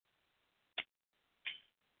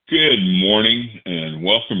Good morning and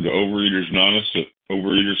welcome to Overeaters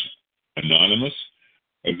Anonymous,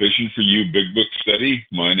 a Vision for You Big Book study.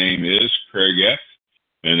 My name is Craig F.,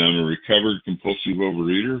 and I'm a recovered compulsive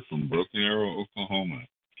overeater from Broken Arrow, Oklahoma.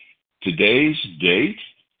 Today's date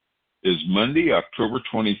is Monday, October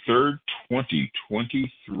 23rd,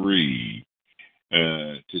 2023.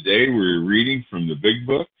 Today we're reading from the Big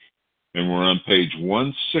Book, and we're on page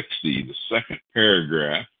 160, the second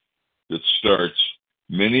paragraph that starts,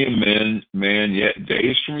 many a man yet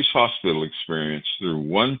dazed from his hospital experience, through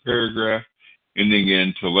one paragraph ending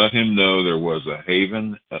in, to let him know there was a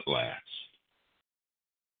haven at last.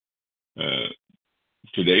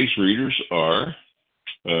 Today's readers are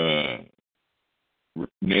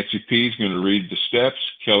Nancy P. is going to read the steps,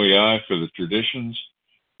 Kelly I. for the traditions,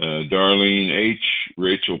 Darlene H.,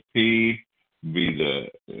 Rachel P. be the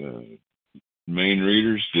main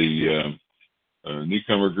readers, the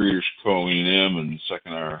newcomer greeters, Colleen M., and the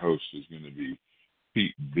second hour host is going to be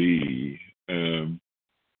Pete B. The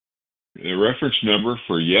reference number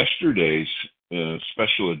for yesterday's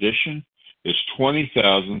special edition is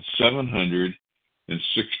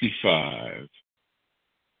 20,765.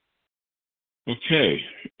 Okay.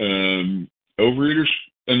 Overeaters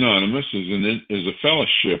Anonymous is a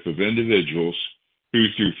fellowship of individuals who,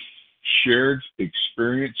 through shared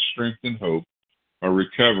experience, strength, and hope, are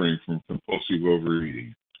recovering from compulsive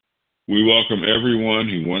overeating. We welcome everyone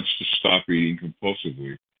who wants to stop eating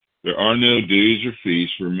compulsively. There are no dues or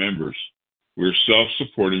fees for members. We're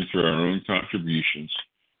self-supporting through our own contributions,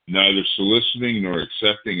 neither soliciting nor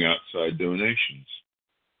accepting outside donations.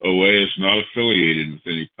 OA is not affiliated with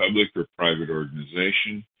any public or private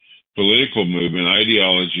organization, political movement,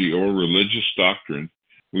 ideology, or religious doctrine.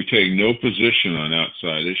 We take no position on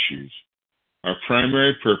outside issues. Our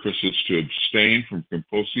primary purpose is to abstain from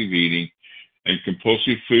compulsive eating and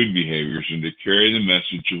compulsive food behaviors and to carry the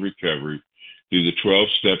message of recovery through the 12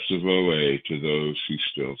 steps of OA to those who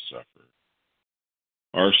still suffer.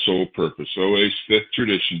 Our sole purpose. OA's fifth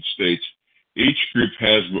tradition states each group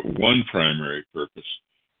has but one primary purpose,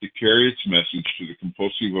 to carry its message to the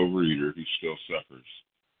compulsive overeater who still suffers.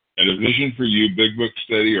 At a Vision for You Big Book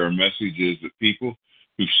study, our message is that people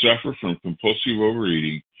who suffer from compulsive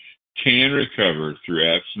overeating can recover through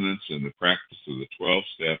abstinence and the practice of the 12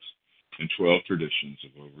 steps and 12 traditions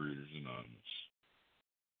of Overeaters Anonymous.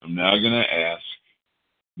 I'm now going to ask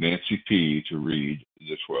Nancy P. to read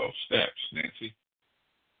the 12 steps. Nancy?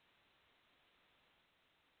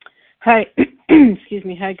 Hi. Excuse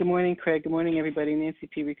me. Hi, good morning, Craig. Good morning, everybody. Nancy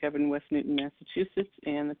P., recovered in West Newton, Massachusetts,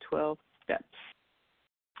 and the 12 steps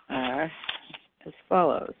are as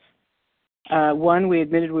follows. 1, we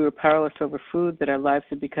admitted we were powerless over food, that our lives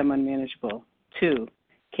had become unmanageable. 2,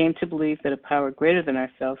 came to believe that a power greater than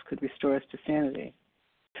ourselves could restore us to sanity.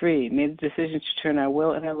 3, made a decision to turn our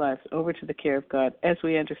will and our lives over to the care of God as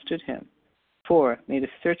we understood Him. 4, made a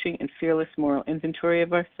searching and fearless moral inventory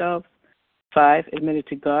of ourselves. 5, admitted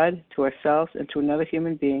to God, to ourselves, and to another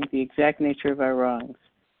human being the exact nature of our wrongs.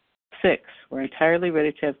 6, we're entirely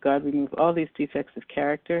ready to have God remove all these defects of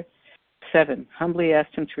character. 7, humbly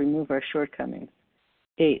asked Him to remove our shortcomings.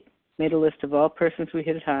 8, made a list of all persons we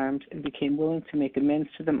had harmed and became willing to make amends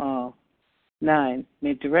to them all. 9,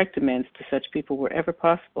 made direct amends to such people wherever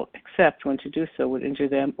possible, except when to do so would injure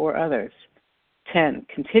them or others. 10,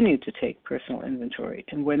 continued to take personal inventory,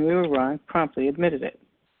 and when we were wrong, promptly admitted it.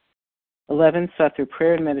 11, sought through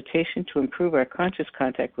prayer and meditation to improve our conscious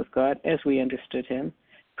contact with God as we understood Him,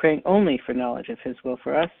 praying only for knowledge of His will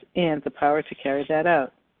for us and the power to carry that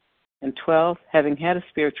out. And 12, having had a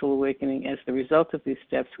spiritual awakening as the result of these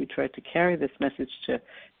steps, we tried to carry this message to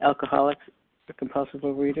alcoholics or compulsive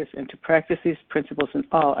overeaters and to practice these principles in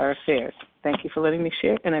all our affairs. Thank you for letting me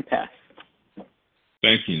share, and I pass.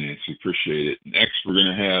 Thank you, Nancy. Appreciate it. Next, we're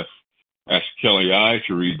going to ask Kelly I.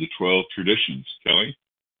 to read the 12 traditions. Kelly?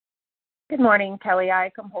 Good morning, Kelly I.,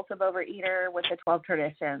 compulsive overeater with the 12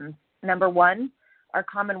 traditions. Number 1, our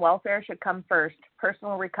common welfare should come first.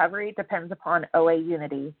 Personal recovery depends upon OA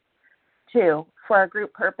unity. 2, for our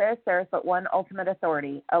group purpose, there is but one ultimate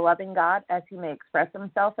authority, a loving God as He may express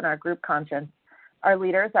Himself in our group conscience. Our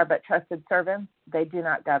leaders are but trusted servants. They do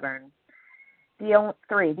not govern.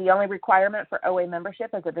 3, the only requirement for OA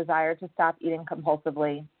membership is a desire to stop eating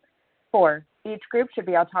compulsively. 4, each group should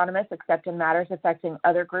be autonomous except in matters affecting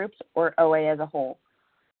other groups or OA as a whole.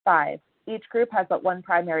 5, each group has but one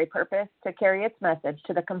primary purpose, to carry its message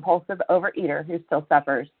to the compulsive overeater who still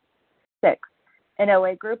suffers. 6, an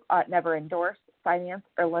OA group ought never endorse, finance,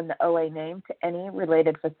 or lend the OA name to any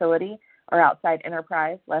related facility or outside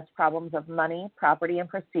enterprise, lest problems of money, property, and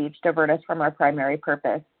prestige divert us from our primary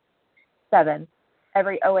purpose. 7,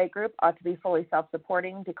 Every OA group ought to be fully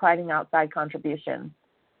self-supporting, declining outside contributions.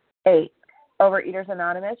 8. Overeaters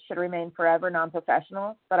Anonymous should remain forever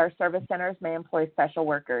non-professional, but our service centers may employ special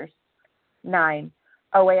workers. 9.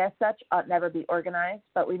 OA as such ought never be organized,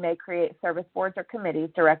 but we may create service boards or committees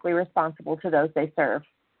directly responsible to those they serve.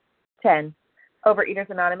 10. Overeaters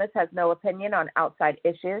Anonymous has no opinion on outside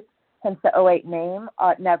issues, hence the OA name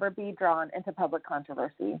ought never be drawn into public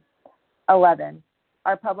controversy. 11.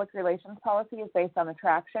 Our public relations policy is based on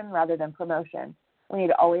attraction rather than promotion. We need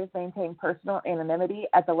to always maintain personal anonymity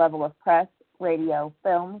at the level of press, radio,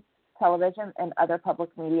 films, television, and other public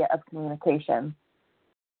media of communication.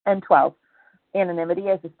 And 12. Anonymity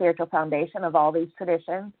is the spiritual foundation of all these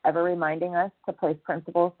traditions, ever reminding us to place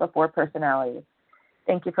principles before personalities.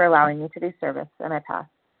 Thank you for allowing me to do service, and I pass.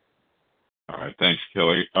 All right, thanks,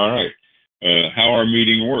 Kelly. All right, how our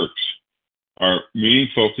meeting works. Our meeting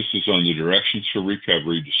focuses on the directions for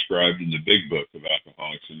recovery described in the Big Book of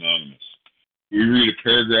Alcoholics Anonymous. We read a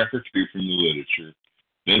paragraph or two from the literature,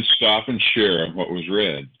 then stop and share on what was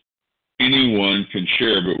read. Anyone can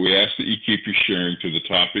share, but we ask that you keep your sharing to the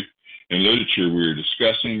topic and literature we are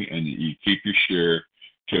discussing, and that you keep your share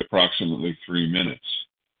to approximately 3 minutes.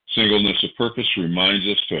 Singleness of purpose reminds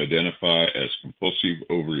us to identify as compulsive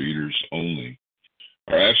overeaters only.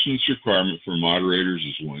 Our abstinence requirement for moderators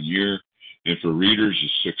is 1 year, and for readers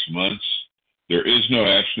is 6 months. There is no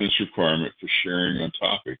abstinence requirement for sharing on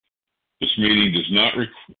topic. This meeting does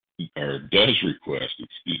request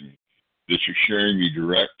that your sharing be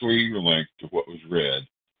directly linked to what was read.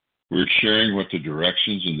 We're sharing what the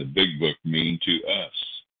directions in the Big Book mean to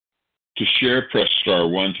us. To share, press star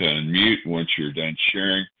 1 to unmute. Once you're done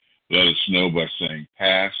sharing, let us know by saying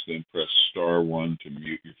pass, then press star 1 to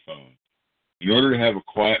mute your phone. In order to have a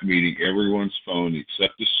quiet meeting, everyone's phone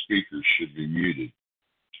except the speaker should be muted.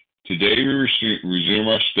 Today we resume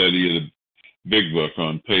our study of the Big Book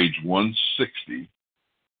on page 160,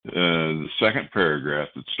 the second paragraph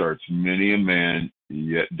that starts, many a man,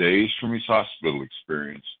 yet days from his hospital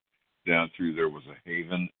experience, down through there was a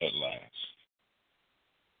haven at last.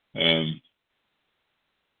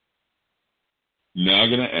 Now I'm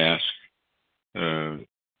going to ask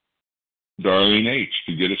Darlene H.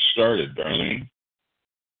 to get us started. Darlene?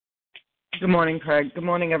 Good morning, Craig. Good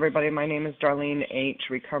morning, everybody. My name is Darlene H.,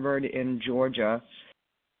 recovered in Georgia.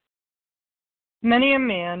 Many a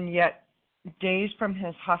man, yet days from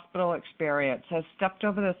his hospital experience, has stepped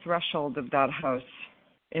over the threshold of that house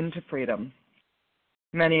into freedom.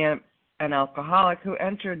 Many an alcoholic who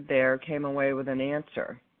entered there came away with an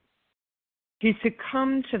answer. He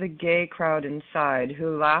succumbed to the gay crowd inside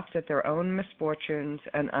who laughed at their own misfortunes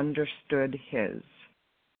and understood his.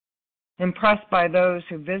 Impressed by those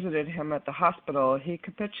who visited him at the hospital, he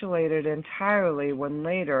capitulated entirely when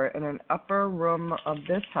later, in an upper room of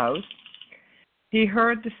this house, he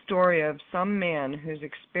heard the story of some man whose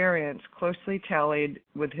experience closely tallied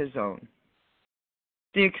with his own.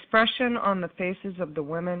 The expression on the faces of the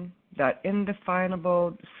women, that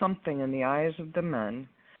indefinable something in the eyes of the men,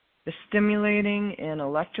 the stimulating and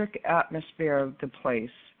electric atmosphere of the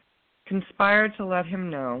place, conspired to let him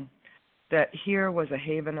know that here was a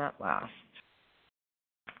haven at last.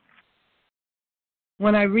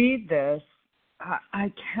 When I read this,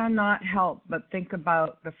 I cannot help but think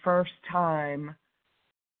about the first time.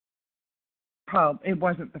 It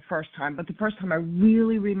wasn't the first time, but the first time I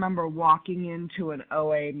really remember walking into an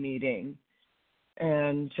OA meeting,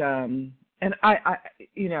 and I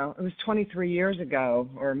it was 23 years ago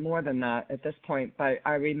or more than that at this point, but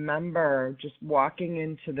I remember just walking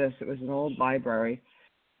into this. It was an old library.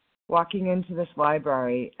 Walking into this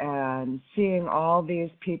library and seeing all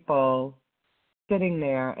these people sitting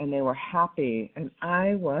there, and they were happy, and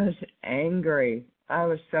I was angry. I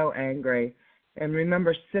was so angry. And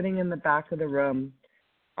remember sitting in the back of the room,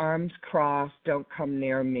 arms crossed, don't come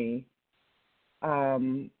near me.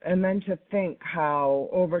 And then to think how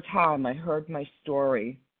over time I heard my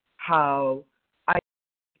story, how I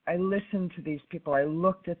listened to these people, I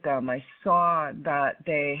looked at them, I saw that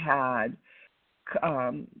they had,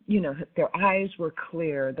 their eyes were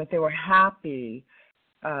clear, that they were happy.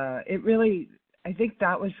 It really, I think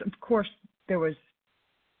that was, of course, there was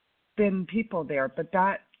thin people there, but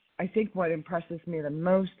that, I think what impresses me the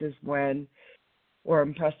most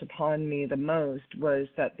impressed upon me the most was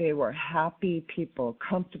that they were happy people,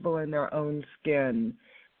 comfortable in their own skin.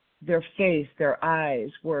 Their face, their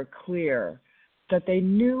eyes were clear, that they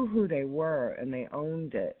knew who they were and they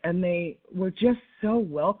owned it. And they were just so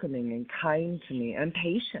welcoming and kind to me and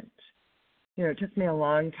patient. It took me a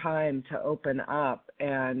long time to open up.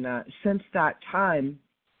 And since that time,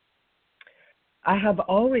 I have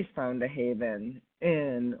always found a haven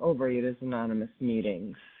in Overeaters Anonymous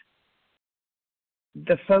meetings.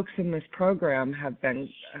 The folks in this program have been,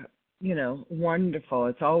 wonderful.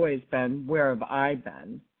 It's always been, where have I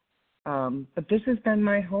been? But this has been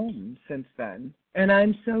my home since then. And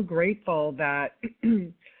I'm so grateful that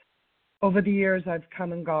over the years I've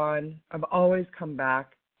come and gone. I've always come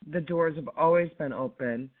back. The doors have always been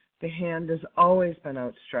open. The hand has always been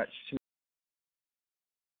outstretched to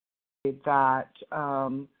me. That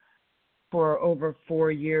for over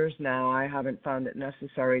 4 years now, I haven't found it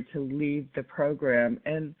necessary to leave the program,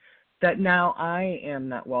 and that now I am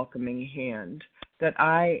that welcoming hand, that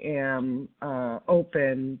I am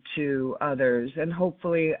open to others, and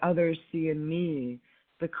hopefully others see in me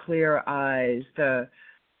the clear eyes, the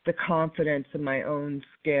confidence in my own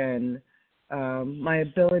skin, my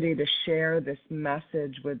ability to share this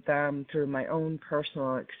message with them through my own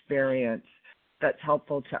personal experience that's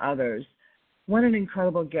helpful to others. What an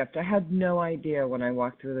incredible gift. I had no idea when I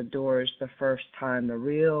walked through the doors the first time, the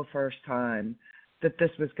real first time, that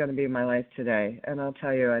this was going to be my life today. And I'll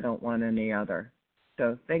tell you, I don't want any other.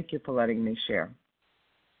 So thank you for letting me share.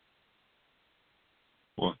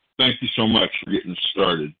 Well, thank you so much for getting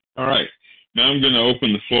started. All right. Now I'm going to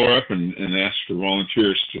open the floor up and ask for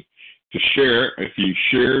volunteers to share. If you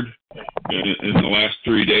shared in the last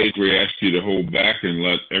 3 days, we asked you to hold back and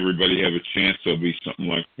let everybody have a chance. There'll be something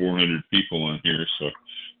like 400 people on here, so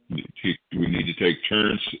we need to take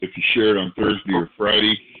turns. If you shared on Thursday or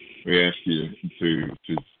Friday, we ask you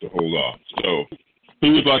to hold off. So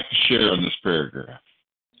who would like to share on this paragraph?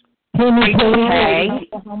 Okay.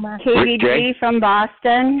 Katie G from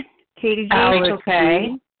Boston. Katie G. Alex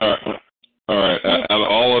okay. All right. Out of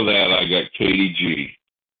all of that, I got Katie G.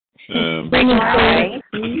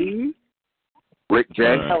 Rick J.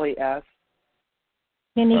 Right. Kelly S.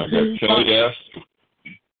 Penny I got Kelly S.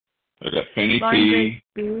 I got Penny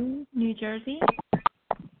P. New Jersey.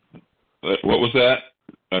 What was that?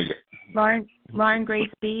 I got Lauren Grace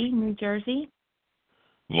B, New Jersey.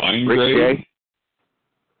 Line Rick Gray. J.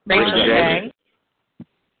 Rick J.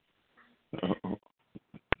 Oh.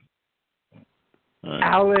 Right.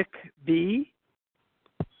 Alec B.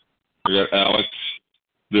 I got Alex.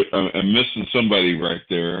 I'm missing somebody right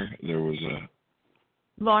there. There was a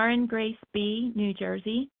Lauren Grace B, New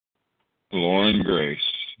Jersey. Lauren Grace.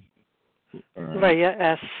 All right. Leah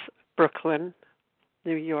S., Brooklyn,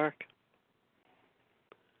 New York.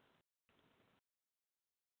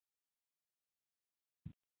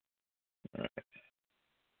 All right.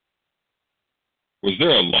 Was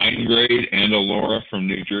there a line grade and a Laura from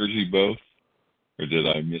New Jersey both? Or did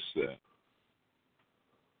I miss that?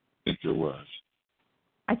 I think there was.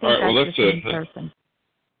 I think All right, well, that's the same person.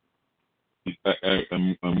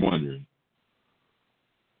 I'm wondering.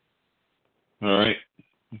 All right.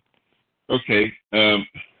 Okay. I'm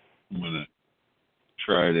going to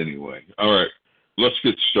try it anyway. All right. Let's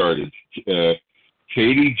get started.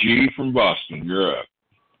 Katie G. from Boston, you're up.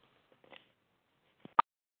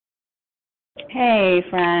 Hey,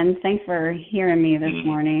 friends. Thanks for hearing me this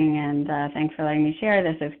morning, and thanks for letting me share.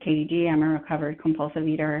 This is Katie G. I'm a recovered compulsive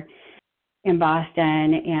eater in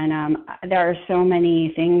Boston, and there are so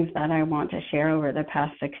many things that I want to share over the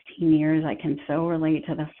past 16 years. I can so relate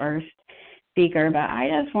to the first speaker, but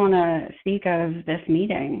I just want to speak of this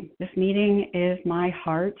meeting. This meeting is my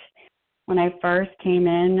heart. When I first came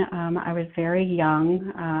in, I was very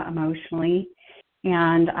young emotionally,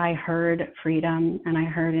 and I heard freedom, and I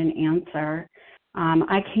heard an answer.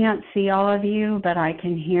 I can't see all of you, but I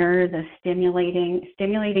can hear the stimulating.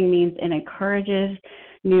 Stimulating means it encourages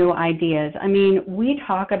new ideas. I mean, we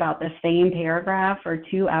talk about the same paragraph for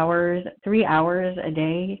 2 hours, 3 hours a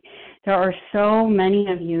day. There are so many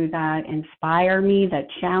of you that inspire me, that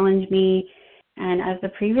challenge me. And as the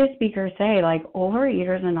previous speakers say, like,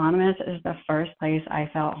 Overeaters Anonymous is the first place I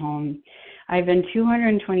felt home. I've been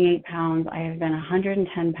 228 pounds. I have been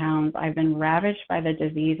 110 pounds. I've been ravaged by the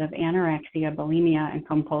disease of anorexia, bulimia, and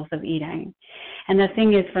compulsive eating. And the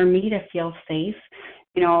thing is, for me to feel safe,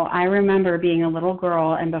 I remember being a little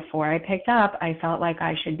girl, and before I picked up, I felt like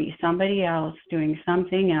I should be somebody else, doing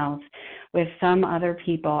something else with some other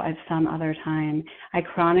people at some other time. I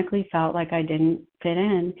chronically felt like I didn't fit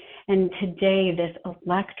in. And today, this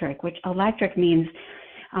which electric means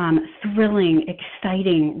thrilling,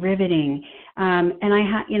 exciting, riveting. And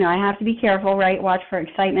I have to be careful, right? Watch for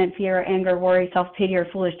excitement, fear, anger, worry, self-pity, or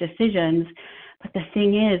foolish decisions. But the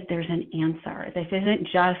thing is, there's an answer. This isn't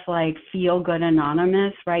just like Feel Good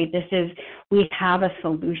Anonymous, right? We have a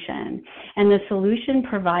solution. And the solution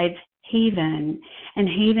provides haven. And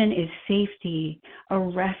haven is safety, a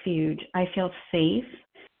refuge. I feel safe.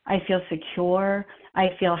 I feel secure. I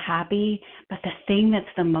feel happy. But the thing that's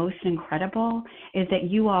the most incredible is that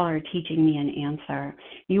you all are teaching me an answer.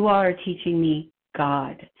 You all are teaching me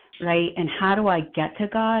God, right? And how do I get to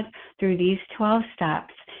God? Through these 12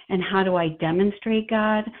 steps. And how do I demonstrate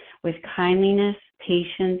God? With kindliness,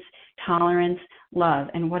 patience, tolerance, love.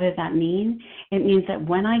 And what does that mean? It means that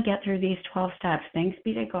when I get through these 12 steps, thanks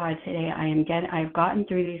be to God today, I've gotten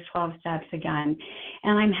through these 12 steps again,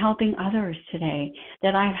 and I'm helping others today.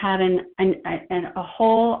 That I've had a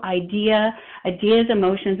whole ideas,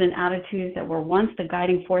 emotions, and attitudes that were once the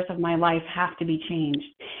guiding force of my life have to be changed.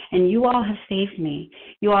 And you all have saved me.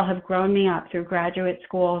 You all have grown me up through graduate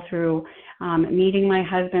school, through meeting my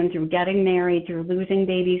husband, through getting married, through losing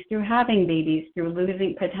babies, through having babies, through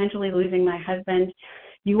potentially losing my husband.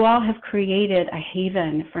 You all have created a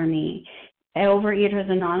haven for me. Overeaters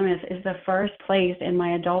Anonymous is the first place in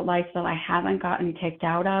my adult life that I haven't gotten kicked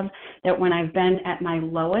out of, that when I've been at my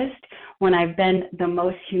lowest, when I've been the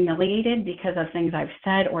most humiliated because of things I've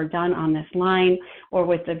said or done on this line or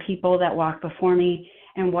with the people that walk before me.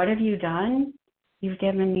 And what have you done? You've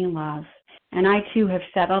given me love. And I, too, have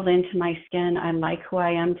settled into my skin. I like who I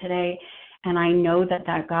am today. And I know that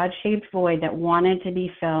that God-shaped void that wanted to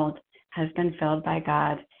be filled has been filled by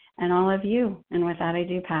God and all of you. And with that, I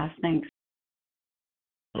do pass. Thanks.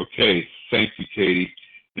 Okay. Thank you, Katie.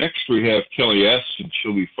 Next, we have Kelly S., and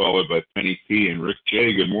she'll be followed by Penny P. and Rick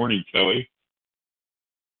J. Good morning, Kelly.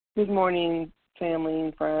 Good morning, family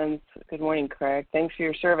and friends. Good morning, Craig. Thanks for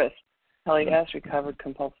your service. Kelly S., recovered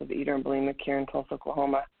compulsive eater and bulimic here in Tulsa,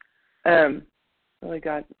 Oklahoma. Really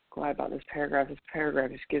got glad about this paragraph. This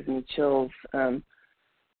paragraph just gives me chills.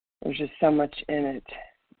 There's just so much in it,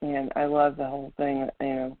 and I love the whole thing.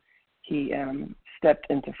 He stepped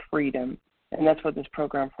into freedom, and that's what this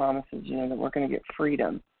program promises. That we're going to get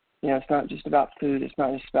freedom. It's not just about food. It's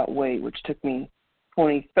not just about weight, which took me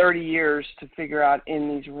 20, 30 years to figure out in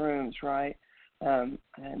these rooms, right? And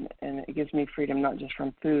it gives me freedom not just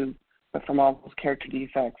from food, but from all those character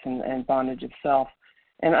defects and bondage of self.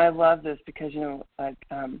 And I love this because,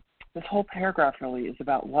 this whole paragraph really is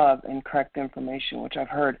about love and correct information, which I've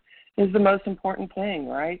heard is the most important thing,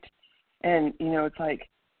 right? And, it's like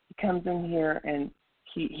he comes in here and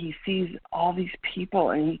he sees all these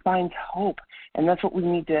people and he finds hope. And that's what we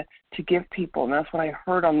need to give people. And that's what I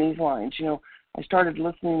heard on these lines. I started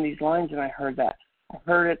listening to these lines and I heard that. I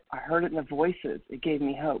heard it in the voices. It gave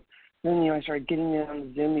me hope. Then, I started getting in on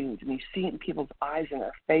the Zoom meetings, and you see it in people's eyes and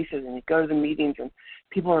their faces, and you go to the meetings, and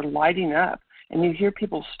people are lighting up, and you hear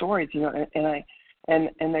people's stories, and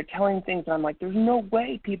they're telling things, and I'm like, there's no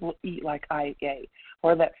way people eat like I ate,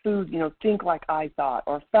 or that food, think like I thought,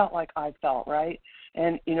 or felt like I felt, right?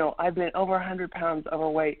 And, I've been over 100 pounds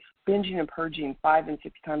overweight, binging and purging 5 and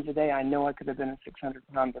 6 times a day. I know I could have been a 600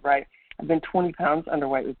 pounder, right? I've been 20 pounds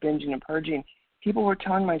underweight with binging and purging. People were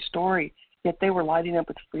telling my story, yet they were lighting up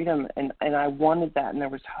with freedom, and I wanted that, and there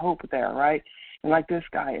was hope there, right? And like this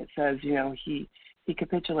guy, it says, he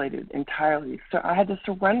capitulated entirely. So I had to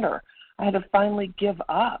surrender. I had to finally give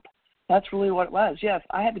up. That's really what it was. Yes,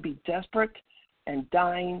 I had to be desperate and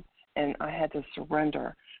dying, and I had to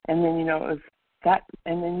surrender. And then, it was that,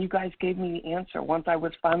 and then you guys gave me the answer once I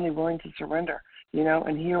was finally willing to surrender,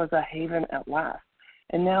 and here was a haven at last.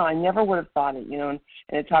 And now I never would have thought it, and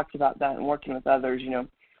it talks about that and working with others,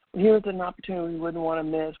 Here's an opportunity we wouldn't want to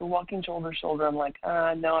miss. We're walking shoulder to shoulder. I'm like,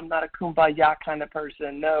 no, I'm not a kumbaya kind of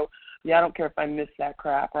person. No, I don't care if I miss that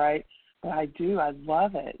crap, right? But I do. I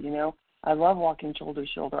love it, I love walking shoulder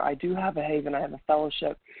to shoulder. I do have a haven. I have a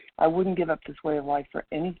fellowship. I wouldn't give up this way of life for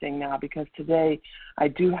anything now because today I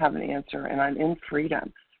do have an answer and I'm in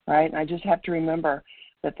freedom, right? And I just have to remember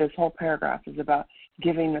that this whole paragraph is about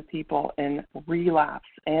giving the people in relapse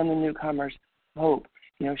and the newcomers hope,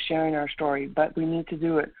 sharing our story. But we need to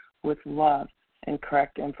do it with love and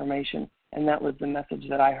correct information. And that was the message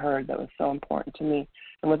that I heard that was so important to me.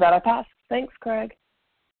 And with that, I pass. Thanks, Craig.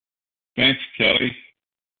 Thanks, Kelly.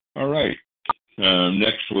 All right.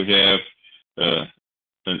 Next, we have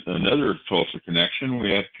another Tulsa connection.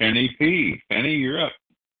 We have Penny P. Penny, you're up.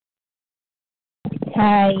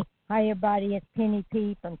 Hi, everybody. It's Penny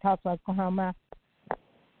P. from Tulsa, Oklahoma.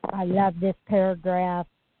 I love this paragraph.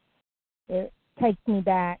 It takes me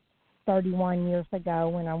back 31 years ago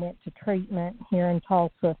when I went to treatment here in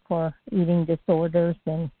Tulsa for eating disorders.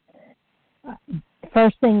 And the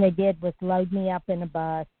first thing they did was load me up in a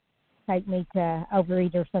bus, take me to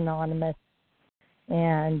Overeaters Anonymous.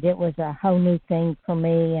 And it was a whole new thing for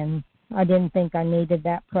me, and I didn't think I needed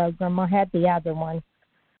that program. I had the other one.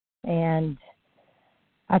 And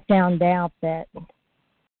I found out that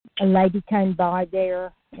a lady came by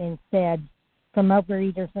there and said, from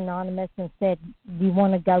Overeaters Anonymous and said, "Do you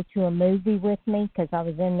want to go to a movie with me?" Because I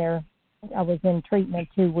was in treatment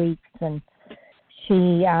 2 weeks, and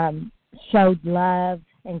she showed love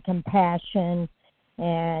and compassion,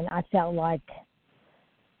 and I felt like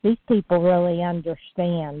these people really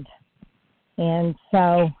understand. And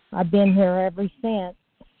so I've been here ever since.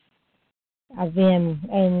 I've been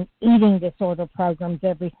in eating disorder programs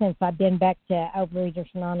ever since. I've been back to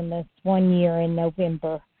Overeaters Anonymous 1 year in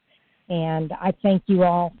November. And I thank you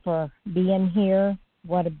all for being here.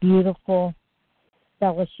 What a beautiful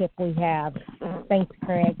fellowship we have. Thanks,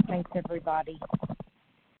 Craig. Thanks, everybody.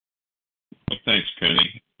 Well, thanks,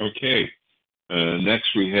 Penny. Okay.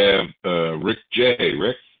 Next we have Rick J.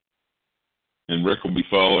 Rick? And Rick will be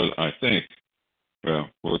followed, I think. Well,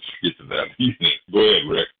 let's get to that. Go ahead,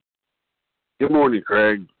 Rick. Good morning,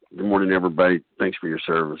 Craig. Good morning, everybody. Thanks for your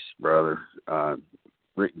service, brother.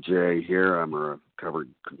 Rick J. here. I'm a recovered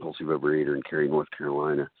compulsive overeater in Cary, North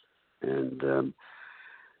Carolina. And,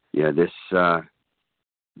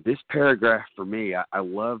 this paragraph for me, I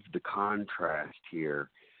love the contrast here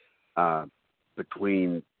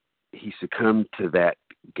between he succumbed to that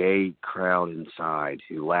gay crowd inside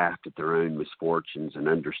who laughed at their own misfortunes and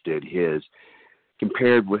understood his,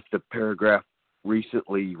 compared with the paragraph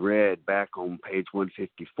recently read back on page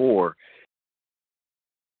 154.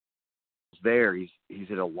 There, he's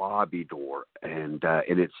at a lobby door, and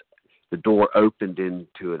it's the door opened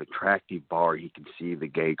into an attractive bar. He could see the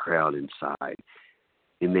gay crowd inside.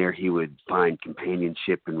 In there, he would find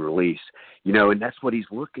companionship and release, and that's what he's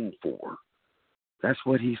looking for. That's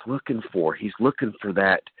what he's looking for. He's looking for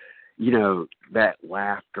that, that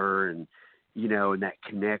laughter and, and that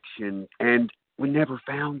connection. And we never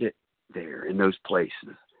found it there in those places,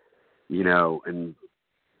 and,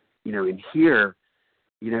 in here,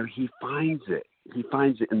 he finds it. He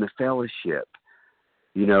finds it in the fellowship,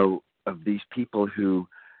 of these people who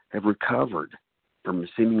have recovered from a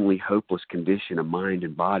seemingly hopeless condition of mind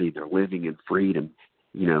and body. They're living in freedom.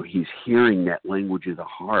 He's hearing that language of the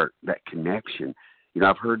heart, that connection.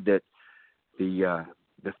 I've heard that the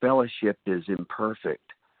fellowship is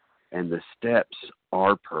imperfect and the steps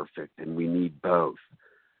are perfect, and we need both.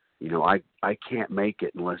 I can't make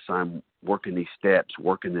it unless I'm working these steps,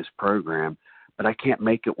 working this program, but I can't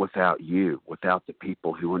make it without you, without the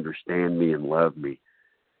people who understand me and love me.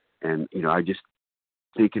 And, I just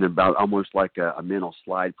thinking about almost like a mental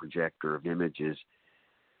slide projector of images,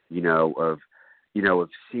 of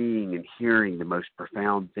seeing and hearing the most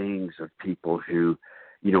profound things of people who,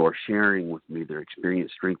 are sharing with me their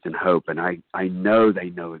experience, strength, and hope. And I know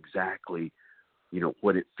they know exactly,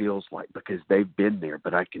 what it feels like because they've been there,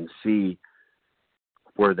 but I can see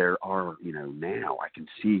where they are, now. I can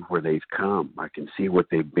see where they've come. I can see what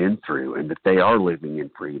they've been through and that they are living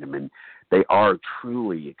in freedom and they are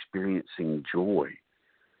truly experiencing joy.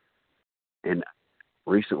 And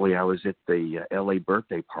recently I was at the LA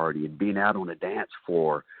birthday party and being out on a dance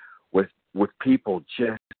floor with people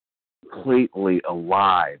just completely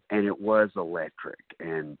alive, and it was electric.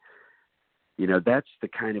 And, that's the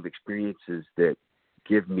kind of experiences that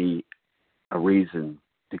give me a reason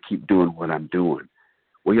to keep doing what I'm doing.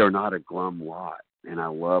 We are not a glum lot, and I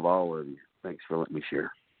love all of you. Thanks for letting me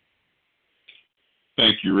share.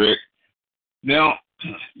 Thank you, Rick. Now,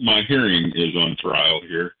 my hearing is on trial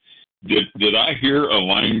here. Did I hear a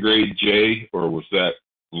line grade J, or was that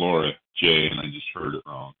Laura J, and I just heard it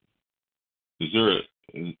wrong? Is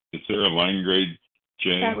there a line grade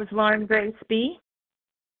J? That was Lauren Grace B.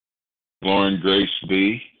 Lauren Grace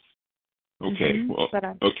B. Okay. Mm-hmm. Well,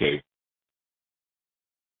 okay.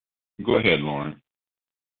 Go ahead, Lauren.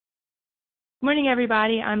 Good morning,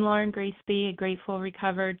 everybody. I'm Lauren Grace B., a grateful,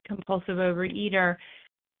 recovered, compulsive overeater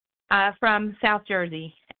from South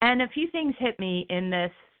Jersey. And a few things hit me in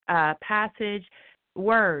this passage.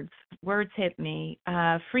 Words hit me.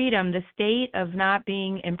 Freedom, the state of not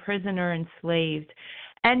being imprisoned or enslaved.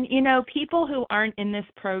 And, people who aren't in this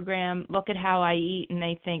program look at how I eat and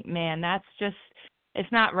they think, man, that's just,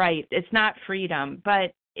 it's not right. It's not freedom.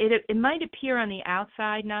 But it might appear on the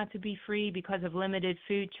outside not to be free because of limited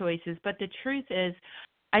food choices. But the truth is,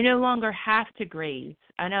 I no longer have to graze.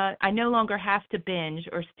 I no longer have to binge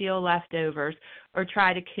or steal leftovers or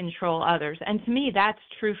try to control others. And to me, that's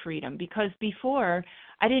true freedom, because before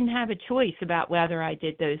I didn't have a choice about whether I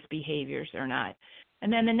did those behaviors or not.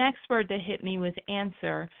 And then the next word that hit me was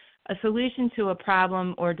answer, a solution to a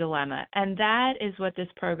problem or dilemma. And that is what this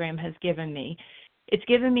program has given me. It's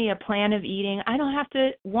given me a plan of eating. I don't have to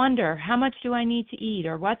wonder, how much do I need to eat,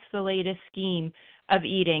 or what's the latest scheme of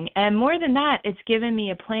eating? And more than that, it's given me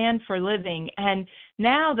a plan for living. And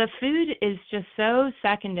now the food is just so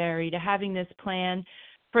secondary to having this plan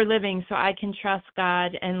for living so I can trust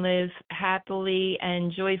God and live happily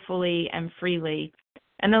and joyfully and freely.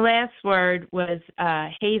 And the last word was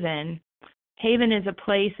haven. Haven is a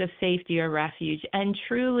place of safety or refuge, and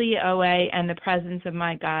truly, OA and the presence of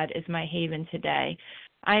my God is my haven today.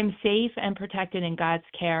 I am safe and protected in God's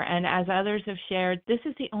care, and as others have shared, this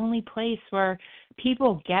is the only place where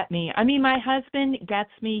people get me. I mean, my husband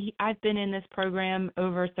gets me. I've been in this program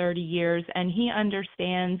over 30 years, and he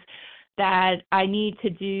understands that I need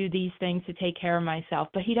to do these things to take care of myself,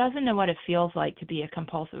 but he doesn't know what it feels like to be a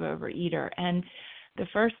compulsive overeater. And the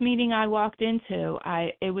first meeting I walked into,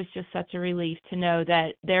 it was just such a relief to know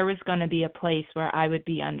that there was going to be a place where I would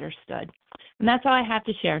be understood. And that's all I have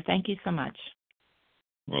to share. Thank you so much.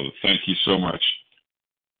 Well, thank you so much.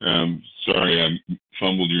 Sorry, I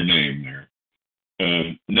fumbled your name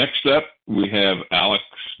there. Next up, we have Alex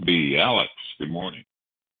B. Alex, good morning.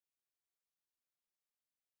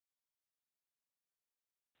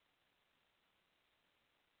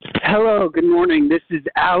 Hello, good morning. This is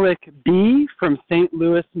Alec B. from St.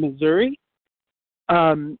 Louis, Missouri.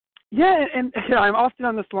 I'm often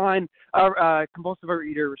on this line, compulsive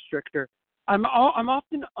overeater restrictor. I'm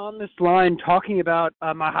often on this line talking about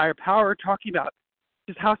my higher power, talking about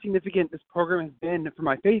just how significant this program has been for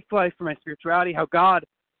my faith life, for my spirituality, how God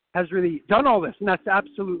has really done all this, and that's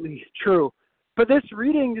absolutely true. But this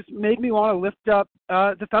reading just made me want to lift up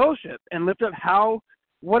the fellowship and lift up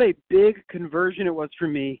what a big conversion it was for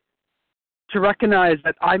me to recognize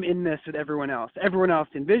that I'm in this with everyone else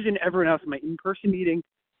in Vision, everyone else in my in-person meeting,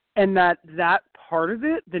 and that part of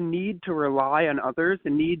it, the need to rely on others, the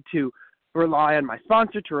need to rely on my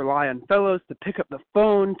sponsor, to rely on fellows, to pick up the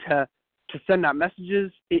phone, to send out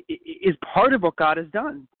messages, is part of what God has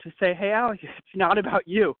done. To say, hey, Alex, it's not about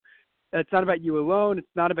you. It's not about you alone.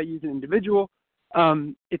 It's not about you as an individual.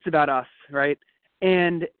 It's about us, right?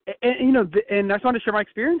 And I just want to share my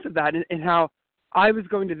experience of that and how I was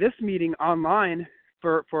going to this meeting online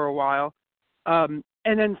for a while, and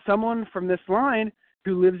then someone from this line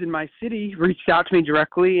who lives in my city reached out to me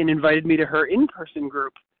directly and invited me to her in-person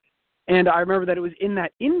group. And I remember that it was in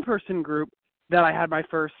that in-person group that I had my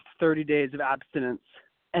first 30 days of abstinence,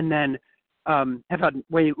 and then have had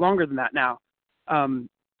way longer than that now.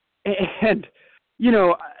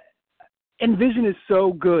 And Vision is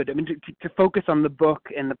so good. I mean, to focus on the book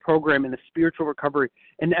and the program and the spiritual recovery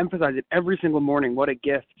and to emphasize it every single morning, what a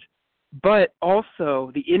gift. But also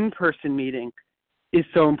the in-person meeting is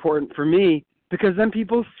so important for me because then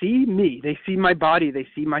people see me. They see my body. They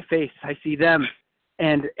see my face. I see them.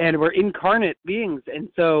 And we're incarnate beings. And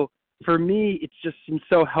so for me, it's just been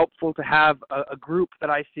so helpful to have a group that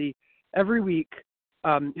I see every week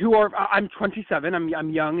I'm 27. I'm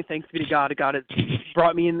young. Thanks be to God. God has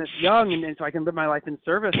brought me in this young, and so I can live my life in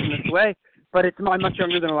service in this way. But I'm much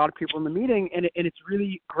younger than a lot of people in the meeting, and it's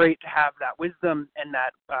really great to have that wisdom and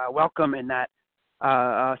that welcome and that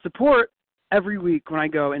support every week when I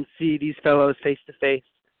go and see these fellows face to face.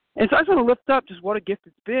 And so I just want to lift up just what a gift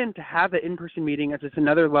it's been to have the in-person meeting as just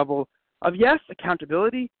another level of, yes,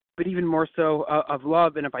 accountability, but even more so of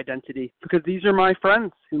love and of identity, because these are my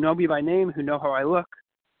friends who know me by name, who know how I look,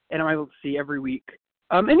 and I'm able to see every week.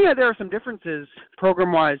 There are some differences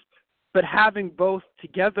program-wise, but having both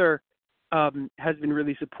together has been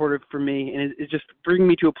really supportive for me, and is just bringing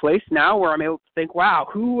me to a place now where I'm able to think, wow,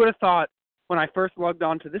 who would have thought when I first logged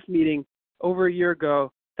on to this meeting over a year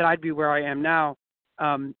ago that I'd be where I am now,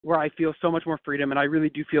 where I feel so much more freedom, and I really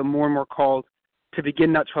do feel more and more called to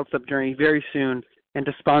begin that 12-step journey very soon, and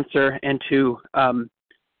to sponsor and to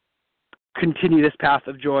continue this path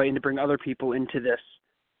of joy and to bring other people into this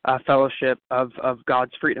fellowship of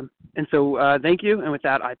God's freedom. And so thank you. And with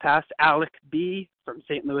that, I pass Alec B. from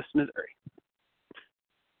St. Louis, Missouri.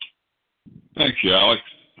 Thanks, you, Alex.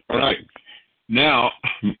 All right. Now,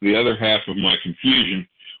 the other half of my confusion,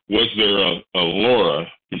 was there a Laura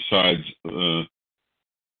besides the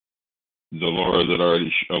Lauren that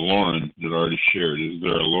already shared? Is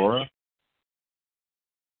there a Laura?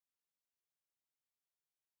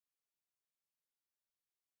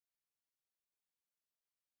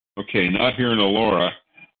 Okay, not hearing a Laura.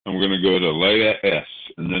 I'm going to go to Leah S.,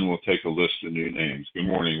 and then we'll take a list of new names. Good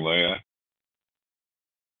morning, Leah.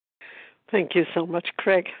 Thank you so much,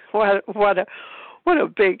 Craig. What a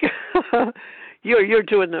big you're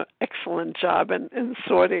doing an excellent job in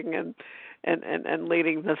sorting and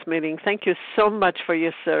leading this meeting. Thank you so much for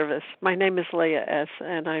your service. My name is Leah S.,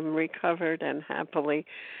 and I'm recovered and happily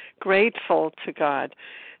grateful to God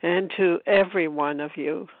and to every one of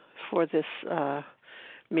you for this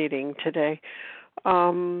meeting today.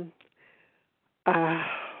 Oh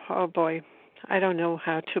boy, I don't know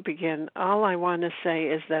how to begin. All I want to say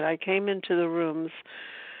is that I came into the rooms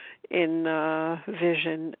in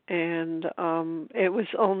Vision, and it was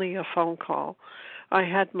only a phone call. I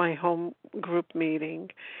had my home group meeting,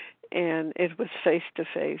 and it was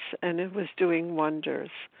face-to-face, and it was doing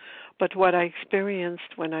wonders. But what I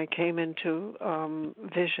experienced when I came into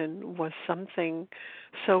Vision was something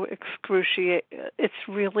so excruciating. It's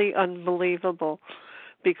really unbelievable,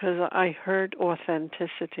 because I heard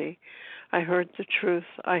authenticity. I heard the truth.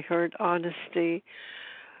 I heard honesty.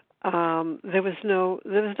 There was no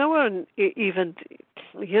one even,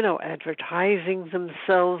 advertising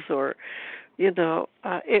themselves, or, it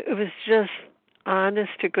was just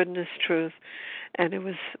honest to goodness truth, and it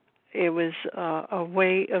was a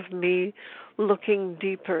way of me looking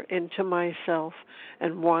deeper into myself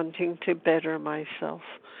and wanting to better myself.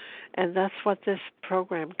 And that's what this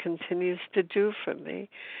program continues to do for me.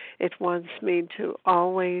 It wants me to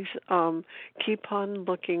always keep on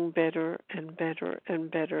looking better and better and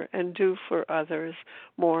better, and do for others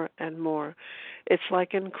more and more. It's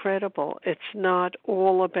like incredible. It's not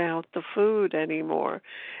all about the food anymore.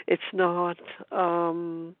 It's not.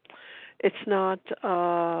 It's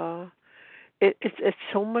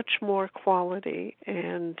so much more quality,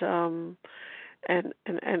 and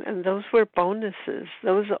those were bonuses.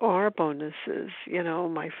 Those are bonuses.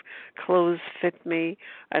 My clothes fit me.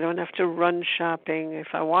 I don't have to run shopping.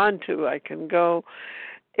 If I want to, I can go.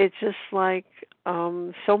 It's just like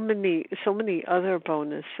so many other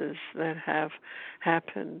bonuses that have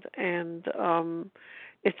happened, and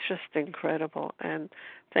it's just incredible. And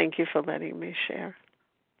thank you for letting me share.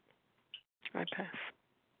 I pass.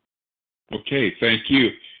 Okay, thank you.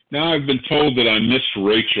 Now I've been told that I missed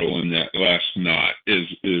Rachel in that last knot. Is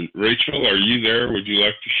Rachel, are you there? Would you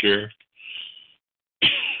like to share?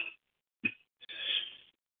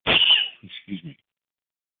 Excuse me.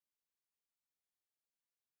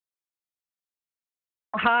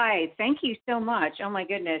 Hi, thank you so much. Oh my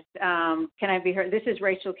goodness. Can I be heard? This is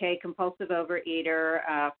Rachel K., compulsive overeater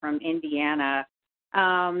from Indiana.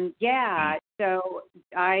 So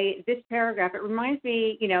this paragraph, it reminds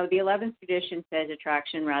me, the 11th tradition says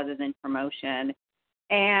attraction rather than promotion.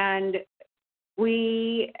 And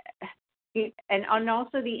and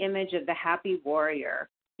also the image of the happy warrior.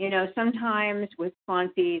 Sometimes with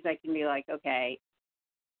sponsees, I can be like, okay,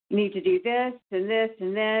 you need to do this and this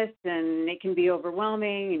and this, and it can be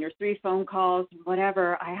overwhelming, and your 3 phone calls,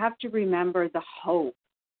 whatever. I have to remember the hope,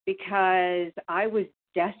 because I was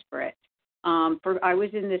desperate. I was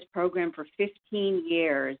in this program for 15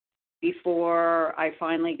 years before I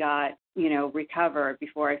finally got, recovered,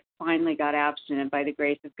 before I finally got abstinent by the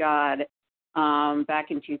grace of God back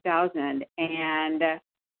in 2000. And,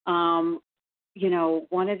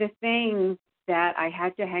 one of the things that I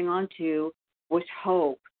had to hang on to was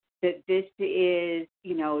hope that this is,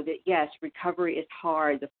 that yes, recovery is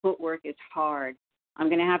hard. The footwork is hard. I'm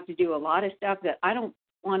going to have to do a lot of stuff that I don't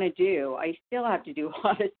want to do. I still have to do a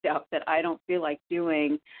lot of stuff that I don't feel like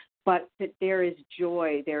doing, but that there is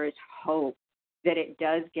joy, there is hope that it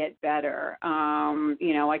does get better.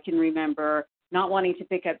 I can remember not wanting to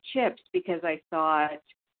pick up chips because I thought,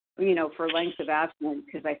 for lengths of abstinence,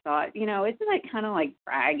 because I thought, isn't that kind of like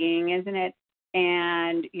bragging, isn't it?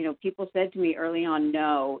 And, people said to me early on,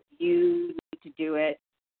 no, you need to do it,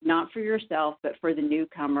 not for yourself, but for the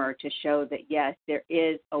newcomer, to show that, yes, there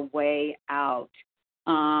is a way out.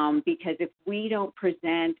 Because if we don't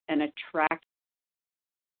present and attract,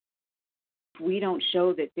 if we don't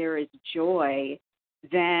show that there is joy,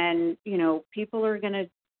 then, people are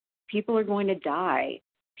going to die.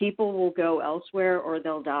 People will go elsewhere or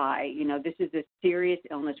they'll die. This is a serious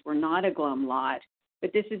illness. We're not a glum lot,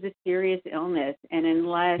 but this is a serious illness. And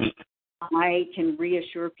unless I can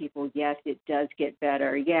reassure people, yes, it does get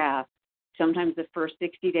better. Yeah, sometimes the first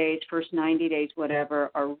 60 days, first 90 days, whatever,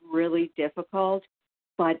 are really difficult,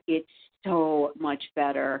 but it's so much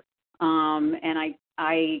better. And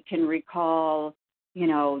I can recall,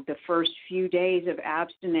 the first few days of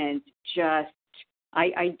abstinence,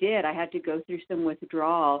 I had to go through some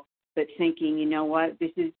withdrawal, but thinking, you know what,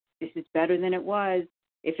 this is better than it was.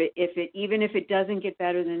 Even if it doesn't get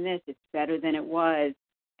better than this, it's better than it was.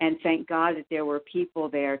 And thank God that there were people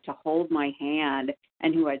there to hold my hand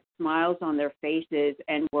and who had smiles on their faces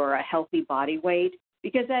and were a healthy body weight,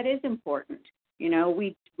 because that is important.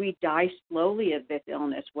 We die slowly of this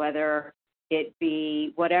illness, whether it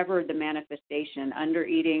be whatever the manifestation,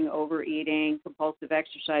 undereating, overeating, compulsive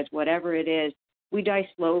exercise, whatever it is, we die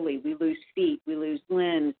slowly. We lose feet, we lose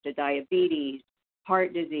limbs to diabetes,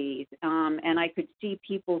 heart disease. And I could see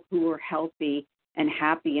people who were healthy and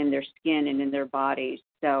happy in their skin and in their bodies.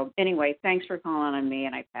 So anyway, thanks for calling on me,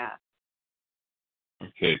 and I pass.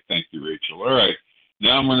 Okay, thank you, Rachel. All right,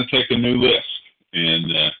 now I'm going to take a new list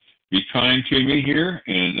and be kind to me here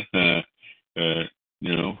and,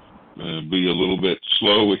 be a little bit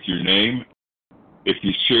slow with your name. If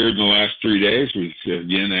you shared in the last 3 days, we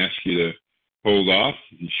again ask you to hold off.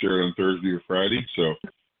 You shared on Thursday or Friday. So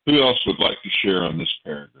who else would like to share on this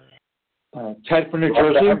paragraph? Ted from New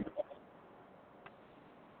Jersey.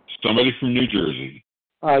 Somebody from New Jersey.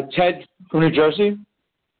 Ted from New Jersey.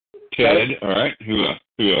 Ted, all right. Who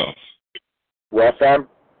else? Russ M.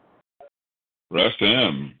 Russ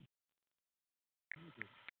M.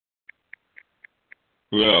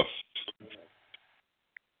 Who else?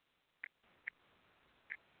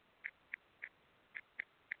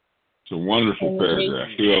 It's a wonderful Amy paragraph.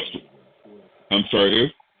 G. Who else? I'm sorry,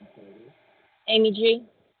 who? Amy G.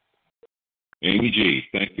 Amy G.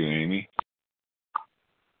 Thank you, Amy.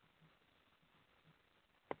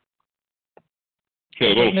 Okay, a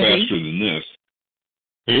little Rona faster D. than this.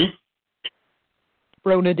 Who?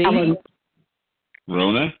 Rona D. Helen,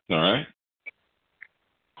 Rona, all right.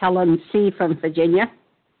 Helen C. from Virginia.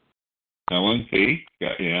 Helen P.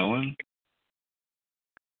 Got you, Helen.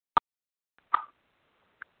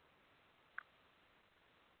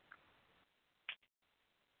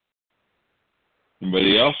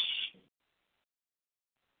 Anybody else?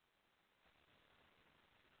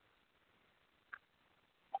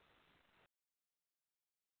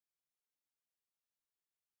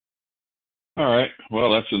 All right.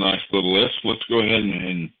 Well, that's a nice little list. Let's go ahead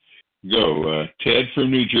and go. Ted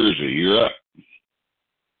from New Jersey, you're up.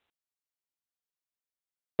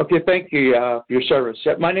 Okay, thank you for your service.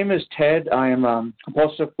 My name is Ted. I am a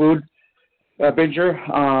compulsive food binger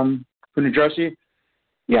from New Jersey.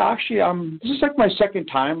 Yeah, actually, this is like my second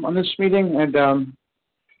time on this meeting, and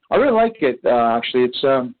I really like it. Actually, it's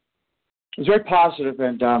very positive,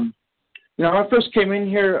 and when I first came in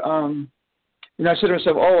here, I said to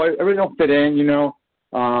myself, "Oh, I really don't fit in.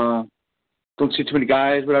 Don't see too many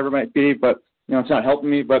guys, whatever it might be, but it's not helping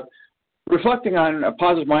me." But reflecting on a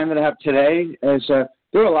positive mind that I have today is there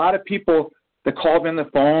were a lot of people that called me on the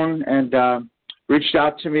phone and reached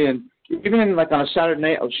out to me, and even on a Saturday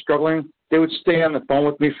night, I was struggling. They would stay on the phone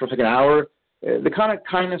with me for like an hour. The kind of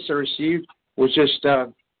kindness I received was just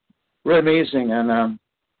really amazing. And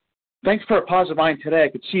thanks for a positive mind today. I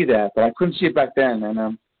could see that, but I couldn't see it back then.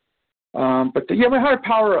 And my higher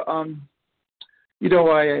power, I do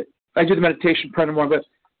the meditation part more, but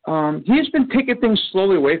he's been taking things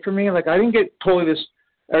slowly away from me. Like I didn't get totally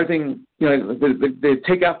everything, the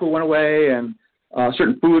takeout food went away and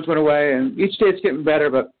certain foods went away, and each day it's getting better,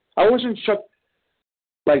 but I wasn't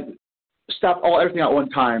stop everything at one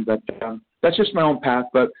time, but that's just my own path.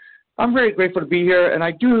 But I'm very grateful to be here, and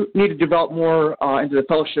I do need to develop more into the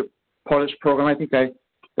fellowship part of this program. I think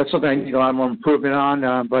that's something I need a lot more improvement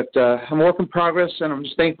on, but I'm a work in progress, and I'm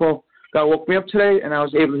just thankful God woke me up today, and I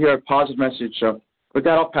was able to hear a positive message. So with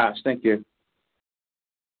that, I'll pass. Thank you.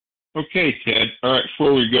 Okay, Ted. All right,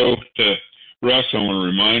 before we go to Russ, I want to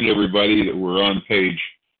remind everybody that we're on page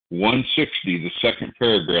 160, the second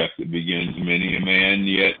paragraph that begins, "Many a man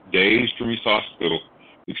yet dazed from his hospital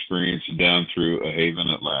experience down through a haven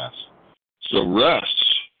at last." So,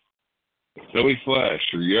 Russ, Philly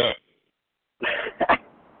Flash, are you up?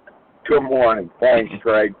 Good morning. Thanks,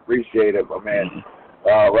 Craig. Appreciate it, my man.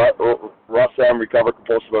 Russ M., recovered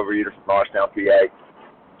compulsive overeater from Norristown, PA.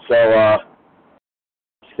 So,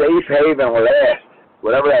 safe haven last,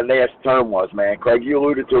 whatever that last term was, man. Craig, you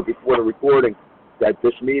alluded to it before the recording at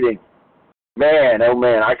this meeting. Man, oh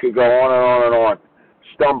man, I could go on and on and on,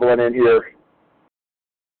 stumbling in here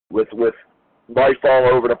with life all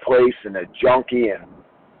over the place and a junkie and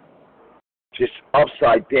just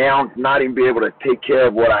upside down, not even be able to take care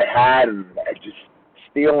of what I had, and just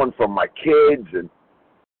stealing from my kids, and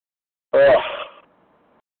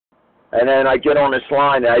and then I get on this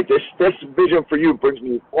line, and this vision for you brings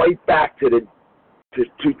me right back to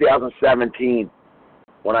 2017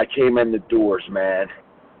 when I came in the doors, man.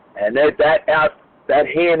 And that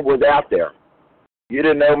hand was out there. You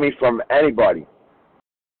didn't know me from anybody.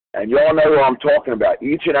 And you all know who I'm talking about.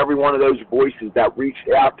 Each and every one of those voices that reached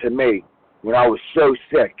out to me when I was so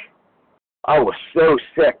sick. I was so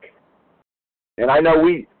sick. And I know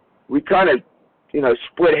we kind of,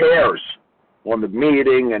 split hairs on the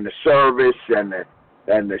meeting and the service and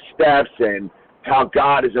the steps and how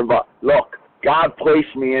God is involved. Look, God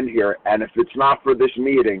placed me in here, and if it's not for this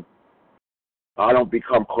meeting, I don't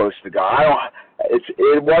become close to God.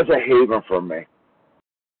 It was a haven for me.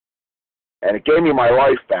 And it gave me my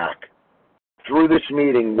life back. Through this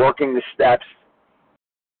meeting, working the steps,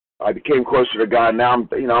 I became closer to God. Now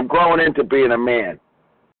I'm growing into being a man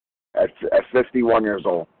at 51 years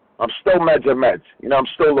old. I'm still meds are meds. I'm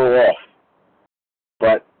still a little off.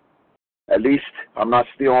 But at least I'm not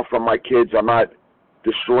stealing from my kids. I'm not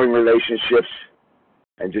destroying relationships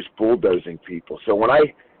and just bulldozing people. So when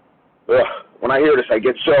I hear this, I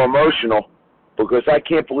get so emotional because I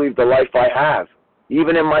can't believe the life I have,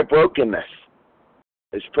 even in my brokenness.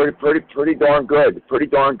 It's pretty darn good. Pretty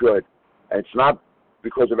darn good. And it's not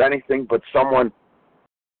because of anything but someone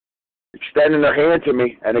extending their hand to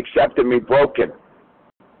me and accepting me broken.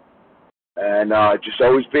 And just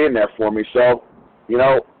always being there for me. So,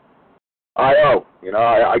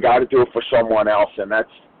 I got to do it for someone else. And I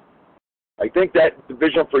think that the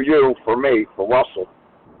vision for you, for me, for Russell,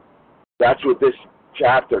 that's what this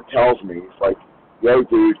chapter tells me. It's like, yo,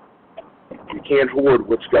 dude, you can't hoard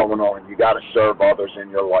what's going on. You got to serve others in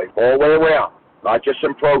your life all the way around, not just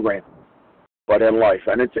in program, but in life.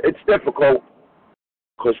 And it's difficult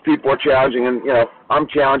because people are challenging, and I'm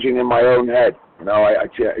challenging in my own head. I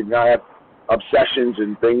have obsessions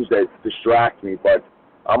and things that distract me, but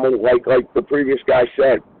I'm like the previous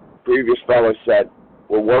fellow said,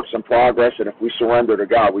 we're works in progress, and if we surrender to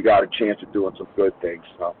God, we got a chance of doing some good things.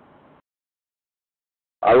 So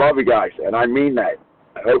I love you guys, and I mean that.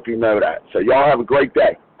 I hope you know that. So y'all have a great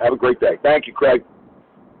day. Have a great day. Thank you, Craig.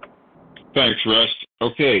 Thanks, Russ.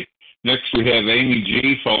 Okay, next we have Amy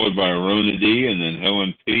G, followed by Rona D, and then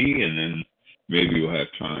Helen P, and then maybe we'll have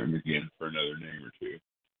time again for another name or two.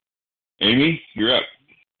 Amy, you're up.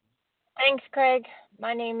 Thanks, Craig.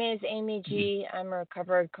 My name is Amy G. I'm a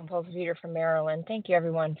recovered compulsive eater from Maryland. Thank you,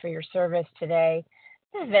 everyone, for your service today.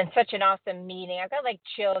 This has been such an awesome meeting. I've got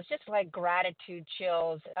chills, just gratitude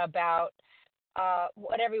chills about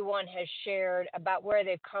what everyone has shared about where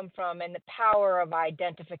they've come from and the power of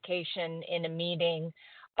identification in a meeting,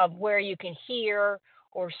 of where you can hear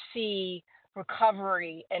or see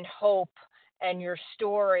recovery and hope and your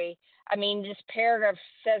story. I mean, this paragraph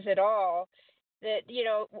says it all, that,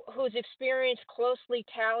 whose experience closely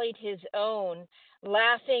tallied his own,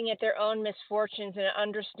 laughing at their own misfortunes and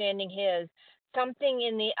understanding his, something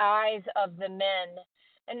in the eyes of the men.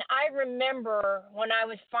 And I remember when I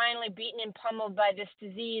was finally beaten and pummeled by this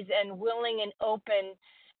disease and willing and open,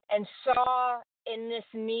 and saw in this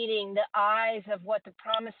meeting the eyes of what the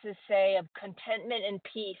promises say of contentment and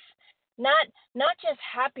peace, not just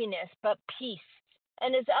happiness, but peace.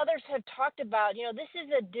 And as others have talked about, this is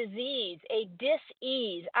a disease, a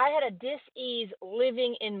dis-ease. I had a dis-ease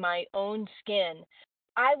living in my own skin.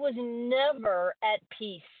 I was never at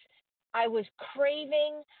peace. I was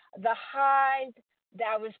craving the highs.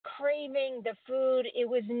 I was craving the food. It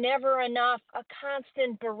was never enough. A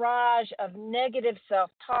constant barrage of negative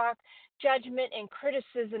self-talk, judgment and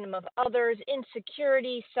criticism of others,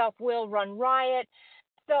 insecurity, self-will run riot,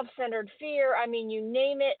 self-centered fear. I mean, you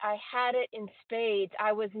name it, I had it in spades.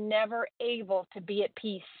 I was never able to be at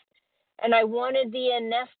peace. And I wanted the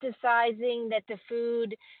anesthetizing that the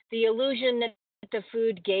food, the illusion that the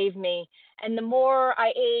food gave me. And the more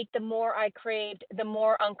I ate, the more I craved, the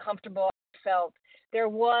more uncomfortable I felt. There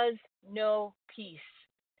was no peace.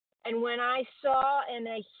 And when I saw and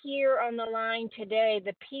I hear on the line today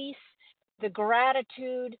the peace, the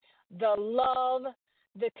gratitude, the love,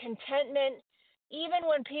 the contentment, even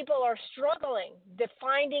when people are struggling,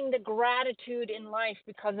 finding the gratitude in life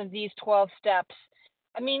because of these 12 steps.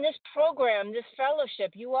 I mean, this program, this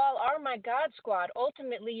fellowship, you all are my God squad.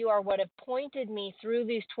 Ultimately, you are what have pointed me through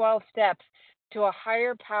these 12 steps to a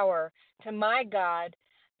higher power, to my God,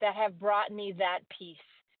 that have brought me that peace.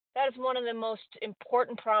 That is one of the most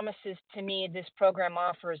important promises to me this program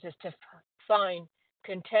offers, is to find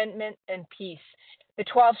contentment and peace. The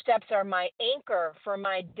 12 steps are my anchor for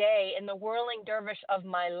my day in the whirling dervish of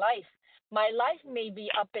my life. My life may be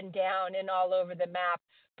up and down and all over the map,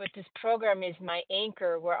 but this program is my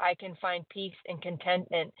anchor where I can find peace and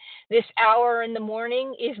contentment. This hour in the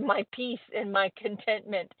morning is my peace and my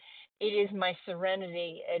contentment. It is my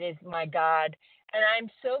serenity. It is my God. And I'm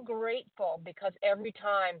so grateful because every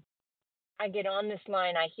time I get on this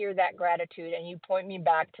line, I hear that gratitude, and you point me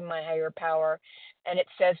back to my higher power. And it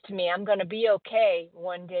says to me, I'm going to be okay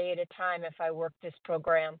one day at a time if I work this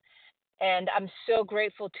program. And I'm so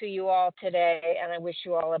grateful to you all today, and I wish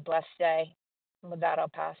you all a blessed day. And with that, I'll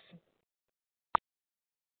pass.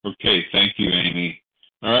 Okay, thank you, Amy.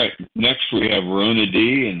 All right, next we have Rona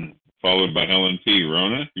D, and followed by Helen P.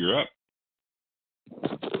 Rona, you're up.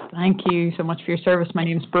 Thank you so much for your service. My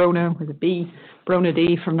name is Brona with a B, Brona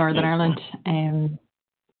D from Northern Ireland.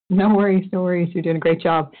 No worries. You're doing a great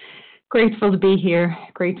job. Grateful to be here.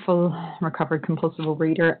 Grateful, recovered compulsive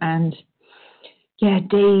overeater. And yeah,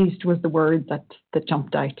 dazed was the word that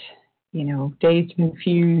jumped out. Dazed and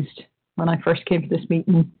confused when I first came to this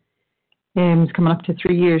meeting. It's coming up to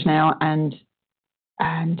 3 years now, and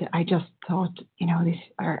I just thought, these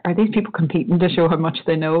are these people competing to show how much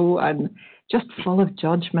they know, and just full of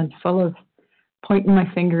judgment, full of pointing my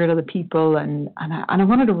finger at other people, and I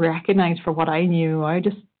wanted to recognize for what I knew. I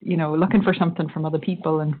just, looking for something from other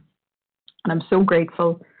people, and I'm so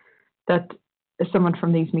grateful that someone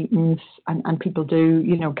from these meetings and people do,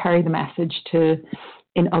 carry the message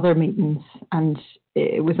in other meetings. And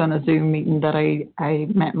it was on a Zoom meeting that I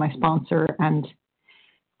met my sponsor, and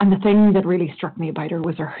the thing that really struck me about her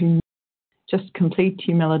was her just complete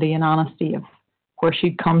humility and honesty of where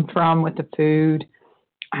she'd come from with the food.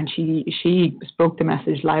 And she spoke the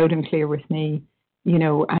message loud and clear with me,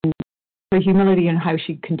 and the humility and how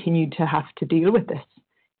she continued to have to deal with this,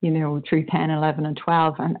 through 10, 11, and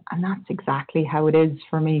 12. And that's exactly how it is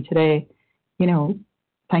for me today.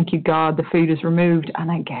 Thank you, God, the food is removed, and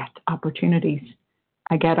I get opportunities.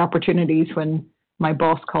 I get opportunities when my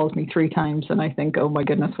boss calls me 3 times and I think, oh my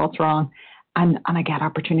goodness, what's wrong? And I get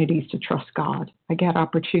opportunities to trust God. I get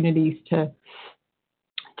opportunities to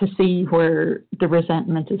see where the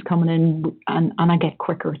resentment is coming in, and I get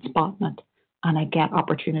quicker at spotting it. And I get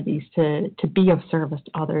opportunities to be of service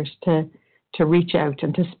to others, to reach out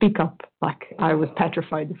and to speak up. Like, I was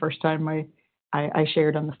petrified the first time I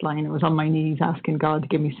shared on this line. I was on my knees asking God to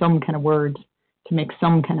give me some kind of words to make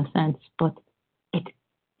some kind of sense. But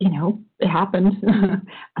it happened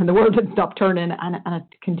and the world didn't stop turning, and it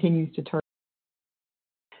continues to turn.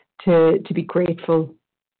 To be grateful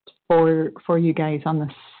for you guys on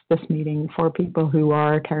this meeting, for people who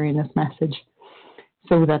are carrying this message,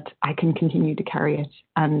 so that I can continue to carry it.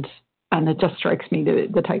 And it just strikes me,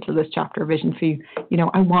 the title of this chapter, Vision for You.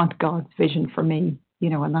 I want God's vision for me,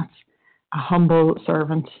 and that's a humble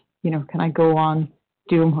servant. Can I go on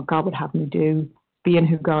doing what God would have me do, being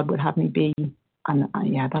who God would have me be? And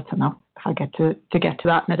that's enough if I get to get to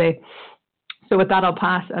that in a day. So with that, I'll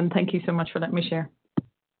pass, and thank you so much for letting me share.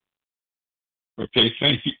 Okay,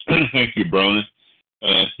 thank you. Thank you, Brona.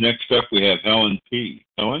 Next up, we have Helen P.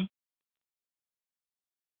 Helen?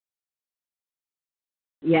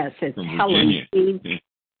 Yes, it's From Helen Virginia. P.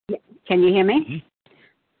 Yeah. Can you hear me?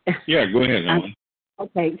 Mm-hmm. Yeah, go ahead, Helen.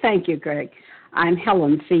 Okay, thank you, Greg. I'm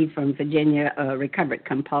Helen C. from Virginia, a recovered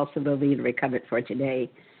compulsive overeater, recovered for today.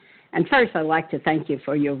 And first, I'd like to thank you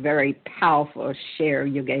for your very powerful share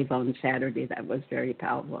you gave on Saturday. That was very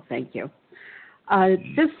powerful. Thank you.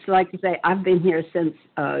 Just like to say, I've been here since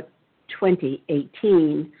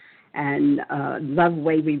 2018, and love the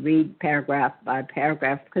way we read paragraph by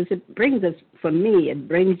paragraph, because it brings us, for me, it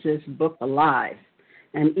brings this book alive.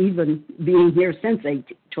 And even being here since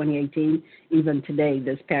 2018, even today,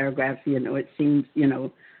 this paragraph, it seems,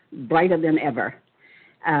 brighter than ever.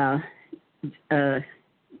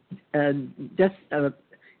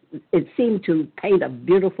 It seemed to paint a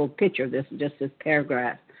beautiful picture, this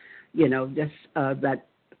paragraph, that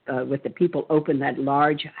with the people open that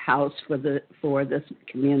large house for this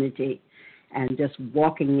community, and just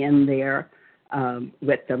walking in there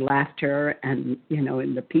with the laughter and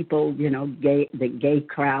and the people, the gay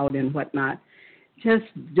crowd and whatnot,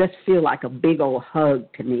 just feel like a big old hug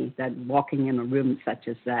to me, that walking in a room such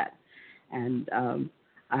as that. And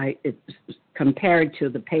it's compared to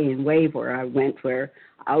the Pay and Wave where I went, where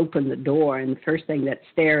I opened the door and the first thing that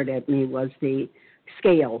stared at me was the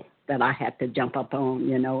scale that I had to jump up on,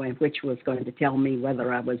 and which was going to tell me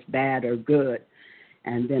whether I was bad or good.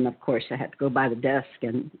 And then, of course, I had to go by the desk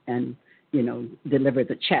and deliver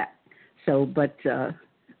the check. So,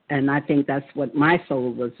 and I think that's what my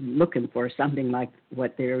soul was looking for, something like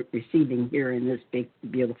what they're receiving here in this big,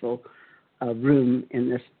 beautiful room, in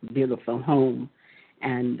this beautiful home.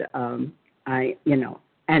 And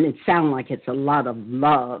and it sounds like it's a lot of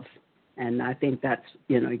love. And I think that's,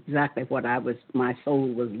 exactly what my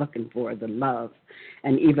soul was looking for, the love.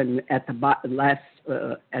 And even at the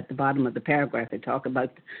bottom of the paragraph, they talk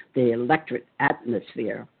about the electric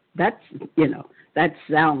atmosphere. That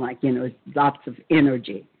sounds like, lots of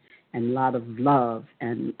energy and a lot of love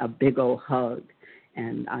and a big old hug.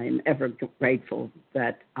 And I am ever grateful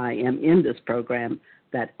that I am in this program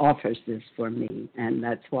that offers this for me. And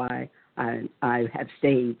that's why I have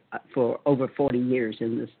stayed for over 40 years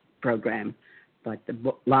in this program. But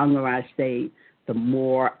the longer I stay, the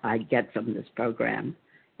more I get from this program.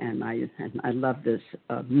 And I love this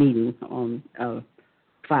meeting on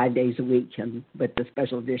 5 days a week, and with the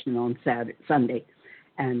special edition on Sunday.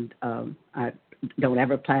 And I don't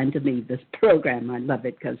ever plan to leave this program. I love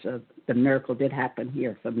it because the miracle did happen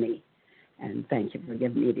here for me. And thank you for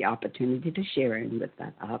giving me the opportunity to share. And with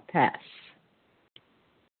that, I'll pass.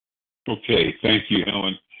 Okay, thank you,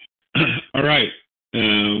 Helen. All right.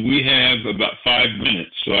 We have about 5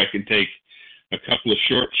 minutes, so I can take a couple of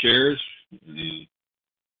short shares.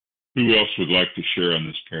 Who else would like to share on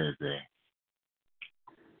this paragraph?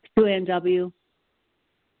 Sue Ann W.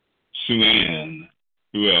 Sue Ann.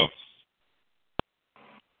 Who else?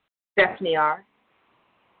 Stephanie R.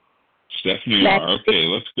 Stephanie R. Okay,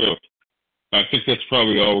 let's go. I think that's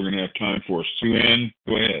probably all we're going to have time for. Sue Ann,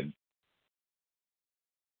 go ahead.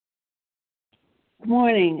 Good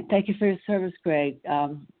morning. Thank you for your service, Greg.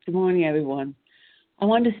 Good morning, everyone. I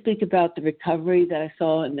wanted to speak about the recovery that I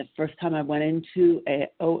saw in the first time I went into a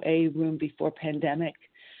OA room before pandemic.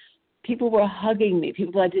 People were hugging me,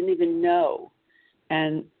 people I didn't even know,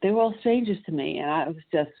 and they were all strangers to me, and I was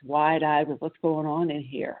just wide-eyed with what's going on in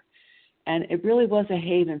here. And it really was a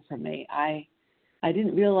haven for me. I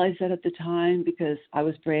didn't realize that at the time because I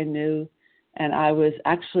was brand new, and I was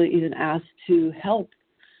actually even asked to help,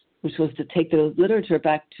 which was to take the literature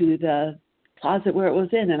back to the closet where it was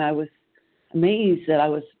in. And I was amazed that I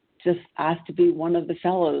was just asked to be one of the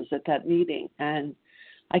fellows at that meeting. And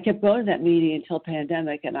I kept going to that meeting until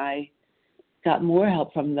pandemic, and I got more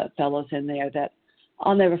help from the fellows in there that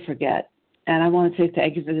I'll never forget. And I want to say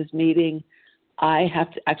thank you for this meeting. I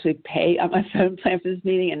have to actually pay on my phone plan for this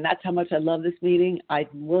meeting, and that's how much I love this meeting. I'm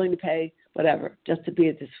willing to pay whatever just to be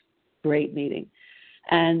at this great meeting.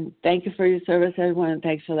 And thank you for your service, everyone, and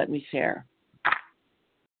thanks for letting me share.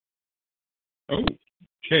 Oh,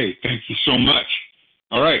 okay. Thank you so much.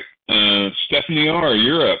 All right. Stephanie R.,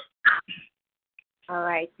 you're up. All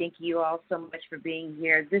right. Thank you all so much for being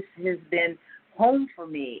here. This has been home for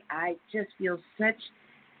me. I just feel such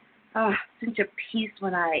a peace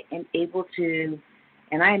when I am able to,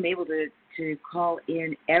 and I am able to call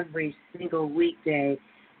in every single weekday,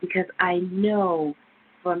 because I know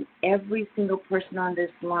from every single person on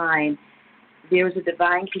this line, there's a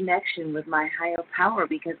divine connection with my higher power,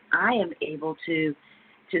 because I am able to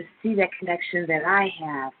see that connection that I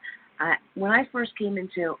have. When I first came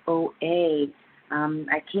into OA,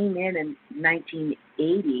 I came in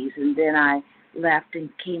 1980s, and then I left and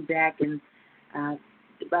came back in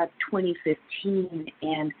about 2015.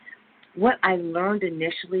 And what I learned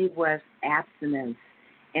initially was abstinence,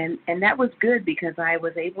 and that was good because I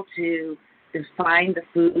was able to find the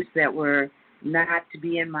foods that were not to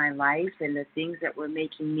be in my life and the things that were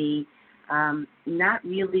making me not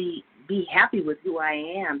really be happy with who I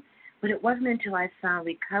am. But it wasn't until I found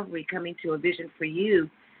recovery, coming to A Vision for You,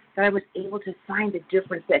 that I was able to find the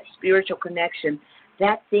difference, that spiritual connection,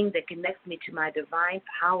 that thing that connects me to my divine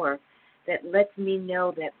power, that lets me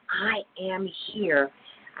know that I am here.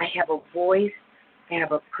 I have a voice, I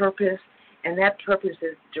have a purpose, and that purpose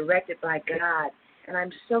is directed by God. And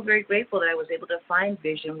I'm so very grateful that I was able to find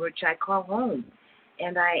Vision, which I call home.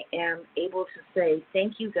 And I am able to say,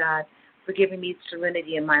 thank you, God, for giving me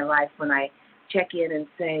serenity in my life when I check in and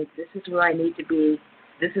say, this is where I need to be,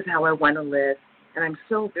 this is how I want to live. And I'm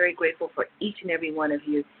so very grateful for each and every one of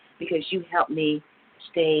you, because you help me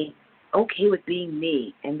stay okay with being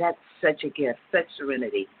me. And that's such a gift, such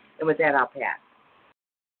serenity. And with that, I'll pass.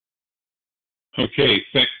 Okay,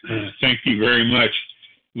 thank you very much.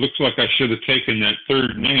 Looks like I should have taken that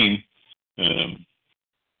third name.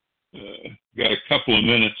 Got a couple of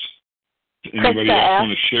minutes. Anybody else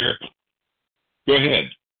want to share? Go ahead.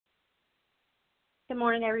 Good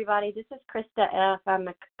morning, everybody. This is Krista F. I'm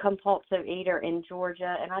a compulsive eater in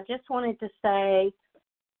Georgia, and I just wanted to say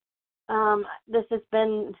this has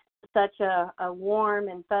been such a warm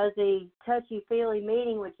and fuzzy, touchy-feely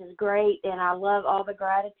meeting, which is great, and I love all the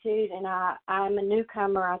gratitude, and I'm a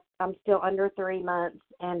newcomer. I'm still under 3 months,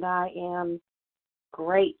 and I am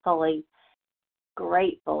gratefully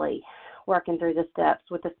working through the steps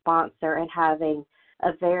with a sponsor and having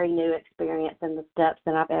a very new experience in the steps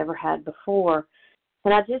than I've ever had before.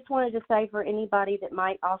 And I just wanted to say, for anybody that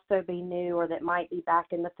might also be new or that might be back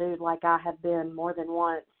in the food like I have been more than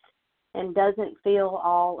once and doesn't feel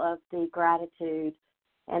all of the gratitude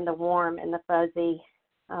and the warm and the fuzzy,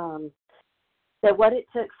 that what it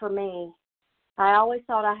took for me, I always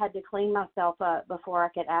thought I had to clean myself up before I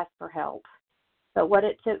could ask for help. But what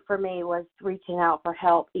it took for me was reaching out for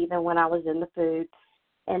help even when I was in the food.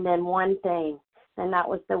 And then one thing, and that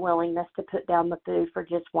was the willingness to put down the food for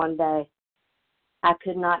just one day. I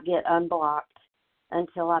could not get unblocked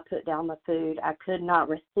until I put down the food. I could not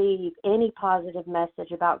receive any positive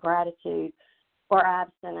message about gratitude or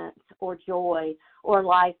abstinence or joy or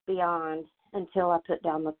life beyond until I put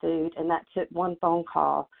down the food. And that took one phone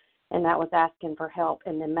call, and that was asking for help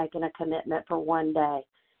and then making a commitment for one day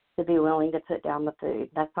to be willing to put down the food.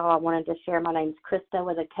 That's all I wanted to share. My name's Krista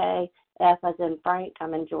with a K, F as in Frank.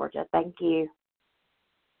 I'm in Georgia. Thank you.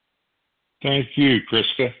 Thank you,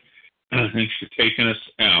 Krista. Thanks for taking us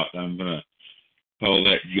out. I'm going to call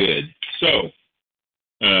that good. So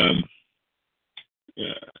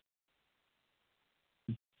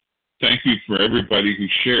Thank you for everybody who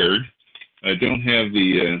shared. I don't have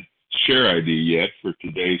the share ID yet for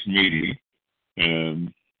today's meeting.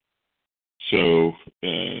 So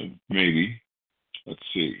maybe, let's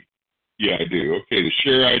see. Yeah, I do. Okay, the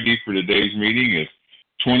share ID for today's meeting is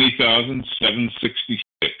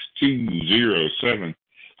 20,766,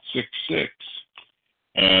 20766.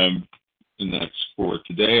 And that's for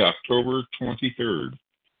today, October 23rd.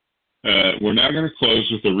 We're now going to close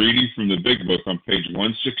with a reading from the Big Book on page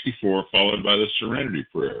 164, followed by the Serenity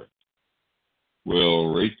Prayer.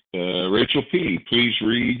 Will Rachel P. please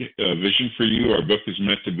read Vision for You? Our book is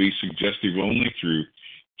meant to be suggestive only to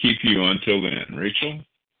keep you until then. Rachel?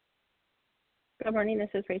 Good morning. This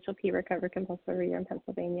is Rachel P., recovered compulsive reader in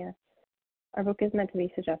Pennsylvania. Our book is meant to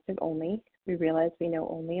be suggestive only. We realize we know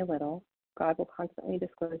only a little. God will constantly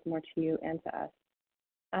disclose more to you and to us.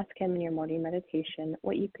 Ask Him in your morning meditation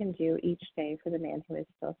what you can do each day for the man who is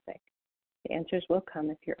still sick. The answers will come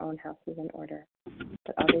if your own house is in order.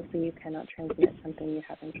 But obviously you cannot transmit something you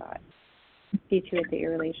haven't got. See to it that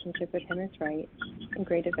your relationship with Him is right, and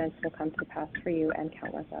great events will come to pass for you and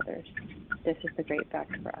countless others. This is the great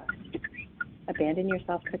fact for us. Abandon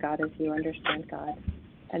yourself to God as you understand God.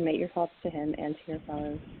 Admit your faults to Him and to your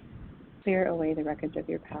fellows. Clear away the wreckage of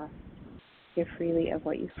your past. Give freely of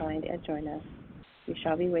what you find and join us. We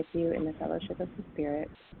shall be with you in the fellowship of the Spirit,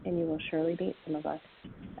 and you will surely meet some of us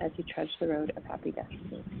as you trudge the road of happy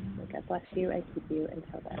destiny. May God bless you and keep you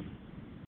until then.